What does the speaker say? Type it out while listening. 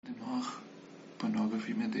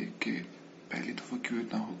pornography में देख के पहली दफ़ा क्यों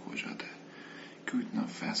इतना हुक हो जाता है, क्यों इतना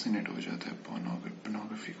फैसिनेट हो जाता है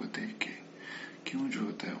pornography को देख के, क्यों जो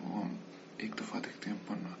होता है वो हम एक दफ़ा देखते हैं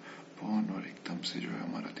porn और एकदम से जो है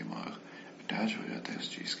हमारा दिमाग अटैच हो जाता है इस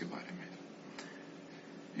चीज़ के बारे में।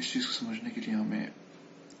 इस चीज़ को समझने के लिए हमें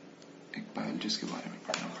एक बायोलॉजिस्ट के बारे में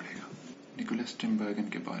पढ़ना पड़ेगा। निकोलस टिम्बर्गन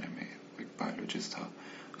के बारे में एक बायोलॉजिस्ट था,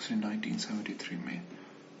 उसने 1973 में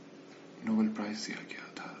नोबेल प्राइज दिया गया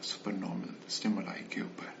था सुपर नॉर्मल स्टिमुलाई के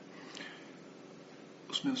ऊपर।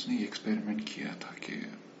 उसमें उसने ये एक्सपेरिमेंट किया था कि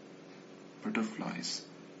बटरफ्लाइज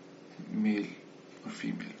मेल और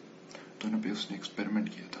फीमेल दोनों पे उसने एक्सपेरिमेंट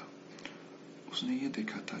किया था। उसने ये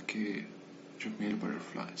देखा था कि जो मेल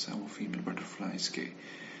बटरफ्लाइज हैं वो फीमेल बटरफ्लाइज के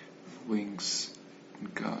विंग्स,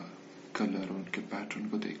 उनका कलर और उनके पैटर्न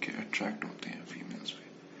को देख के अट्रैक्ट होते हैं फीमेल्स पे।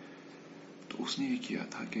 तो उसने ये किया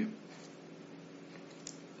था कि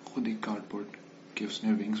खुद एक कार्डबोर्ड के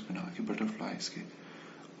उसने विंग्स बना के बटरफ्लाइज के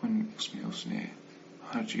उसमें उसने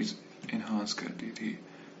हर चीज़ इन्हांस कर दी थी,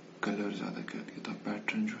 कलर ज़्यादा कर दिया था,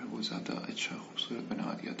 पैटर्न जो है वो ज़्यादा अच्छा खूबसूरत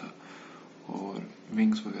बना दिया था और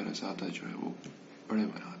विंग्स वगैरह ज़्यादा जो है वो बड़े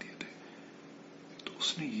बना दिए थे। तो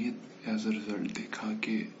उसने ये एज अ रिजल्ट देखा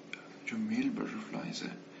कि जो मेल बटरफ्लाइज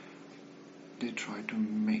है दे ट्राई टू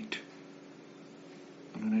मेट,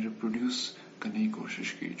 उन्होंने रिप्रोड्यूस करने की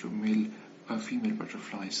कोशिश की जो फीमेल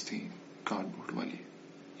बटरफ्लाइज थी कार्डबोर्ड वाली,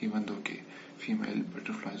 इवन दो के फीमेल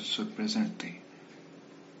बटरफ्लाइज उस वक्त प्रेजेंट थी।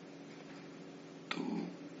 तो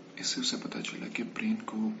इससे उसे पता चला कि ब्रेन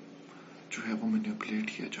को जो है वो मैनिपुलेट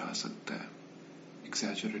किया जा सकता है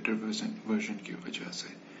एक्सैजरेटेड वर्जन की वजह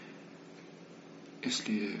से।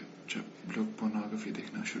 इसलिए जब लोग पोर्नोग्राफी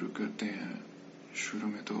देखना शुरू करते हैं, शुरू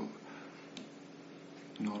में तो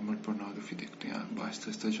नॉर्मल पोर्नोग्राफी देखते हैं, आहिस्ता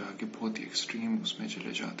आहिस्ता जाके बहुत ही एक्सट्रीम उसमें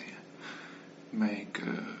चले जाते हैं। मैं एक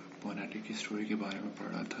पोर्नोग्राफी की स्टोरी के बारे में पढ़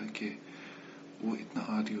रहा था कि वो इतना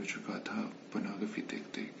आदी हो चुका था पोर्नोग्राफी देख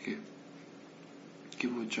देख के कि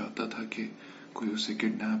वो चाहता था कि कोई उसे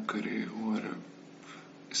किडनैप करे और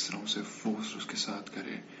इस तरह उसे फोर्स उसके साथ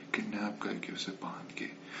करे, किडनैप करके उसे बांध के,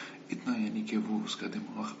 इतना यानी कि वो उसका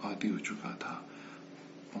दिमाग आदी हो चुका था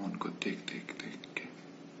फोन को देख देख देख के।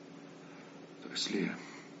 तो इसलिए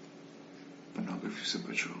पोर्नोग्राफी से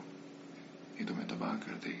बचो, ये तुम्हें तबाह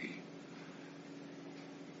कर देगी।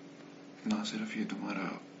 ना सिर्फ ये तुम्हारा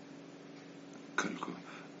कल को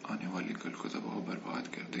आने वाली कल को तबाह बर्बाद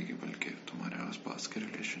कर देगी, बल्कि तुम्हारे आसपास के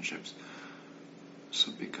रिलेशनशिप्स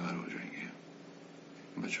सब बेकार हो जाएंगे।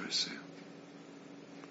 बचो इससे।